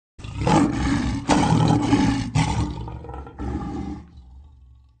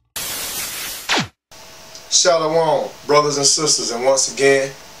Shalom, brothers and sisters, and once again,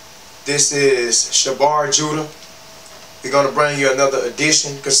 this is Shabar Judah. We're going to bring you another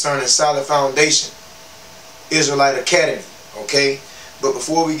edition concerning solid foundation, Israelite Academy, okay? But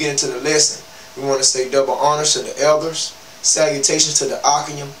before we get into the lesson, we want to say double honors to the elders, salutations to the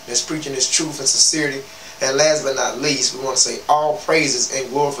Akim that's preaching his truth and sincerity, and last but not least, we want to say all praises and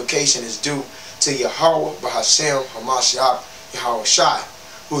glorification is due to Yahweh, Bahashem, Hamashiach, Yahweh Shai,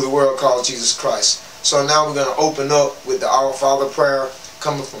 who the world calls Jesus Christ. So now we're going to open up with the Our Father prayer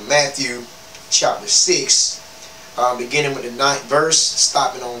coming from Matthew chapter 6, beginning with the 9th verse,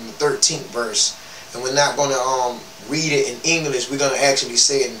 stopping on the 13th verse. And we're not going to read it in English. We're going to actually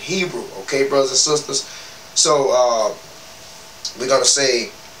say it in Hebrew, okay, brothers and sisters? So we're going to say,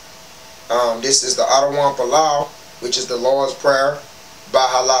 this is the Ahdawan Palal, which is the Lord's Prayer by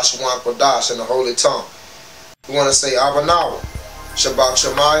Lashawan, Qadash in the Holy Tongue. We want to say Ahdawan, Shabbat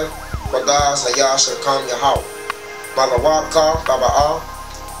Shemaya, Qadash Hayasha Kam Yahweh, Malawaka Taba'a,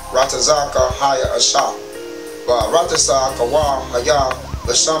 Ratazaka Haya Asha, Ba Ratasa Kawa Haya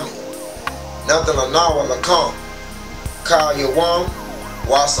Lashami, Nathan Anawa Lakam, Ka Yawan,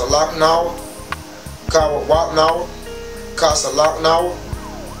 Wasalak Nawa, Kawa Wak Nawa, Kasalak Nawa,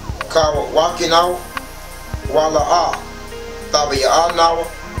 Kawa Waki Nawa, Wala'a, Tabi'a Nawa,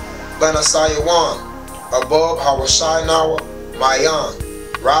 Lanasayawan, above Hawashai Nawa, Mayan,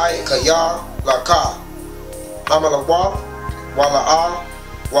 Rai Kaya Laka, Hamalawak, Wala'a,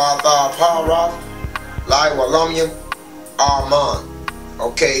 Watha Para, Lai Walamyam, Aman.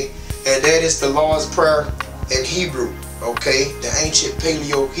 Okay, and that is the Lord's Prayer in Hebrew. Okay, the ancient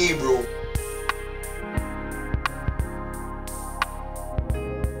Paleo Hebrew.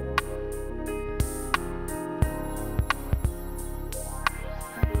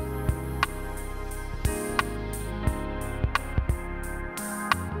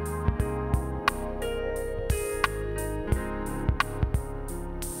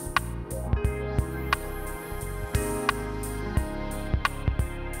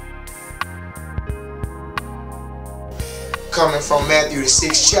 Coming from Matthew the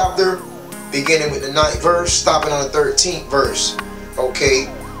 6th chapter, beginning with the 9th verse, stopping on the 13th verse. Okay,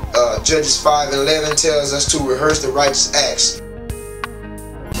 Judges 5:11 tells us to rehearse the righteous acts